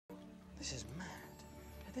This is mad.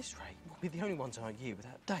 At this rate, we'll be the only ones like you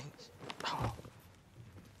without dates. Oh.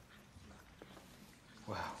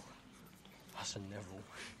 Well, us and Neville.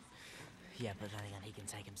 Yeah, but then again, he can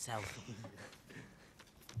take himself.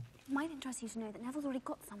 It might interest you to know that Neville's already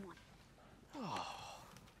got someone. Oh.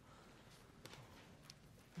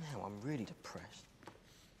 Now I'm really depressed.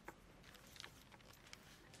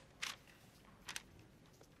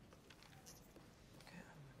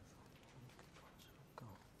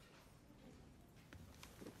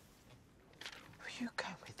 Who you go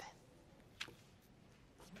with then?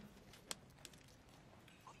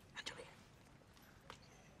 Angelina.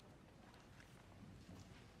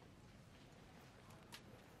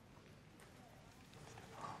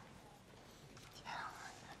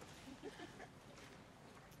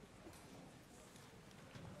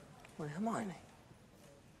 Wait, Hermione.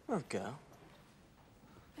 You're a girl.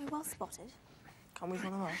 Oh, well spotted. Come with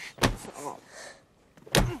one of us. Oh.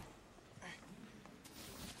 Come on.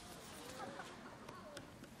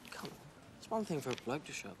 It's one thing for a bloke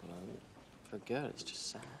to show up alone. For a girl, it's just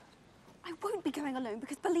sad. I won't be going alone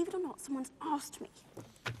because, believe it or not, someone's asked me.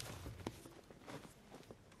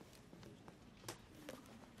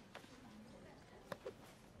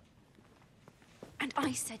 And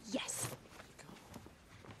I said yes.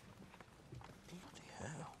 Bloody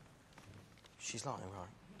hell. She's lying, right?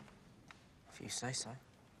 If you say so.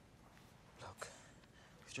 Look,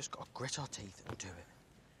 we've just got to grit our teeth and do it.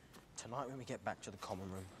 Tonight, when we get back to the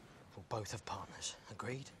common room, we'll both have partners.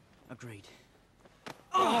 Agreed? Agreed.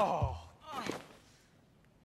 Oh!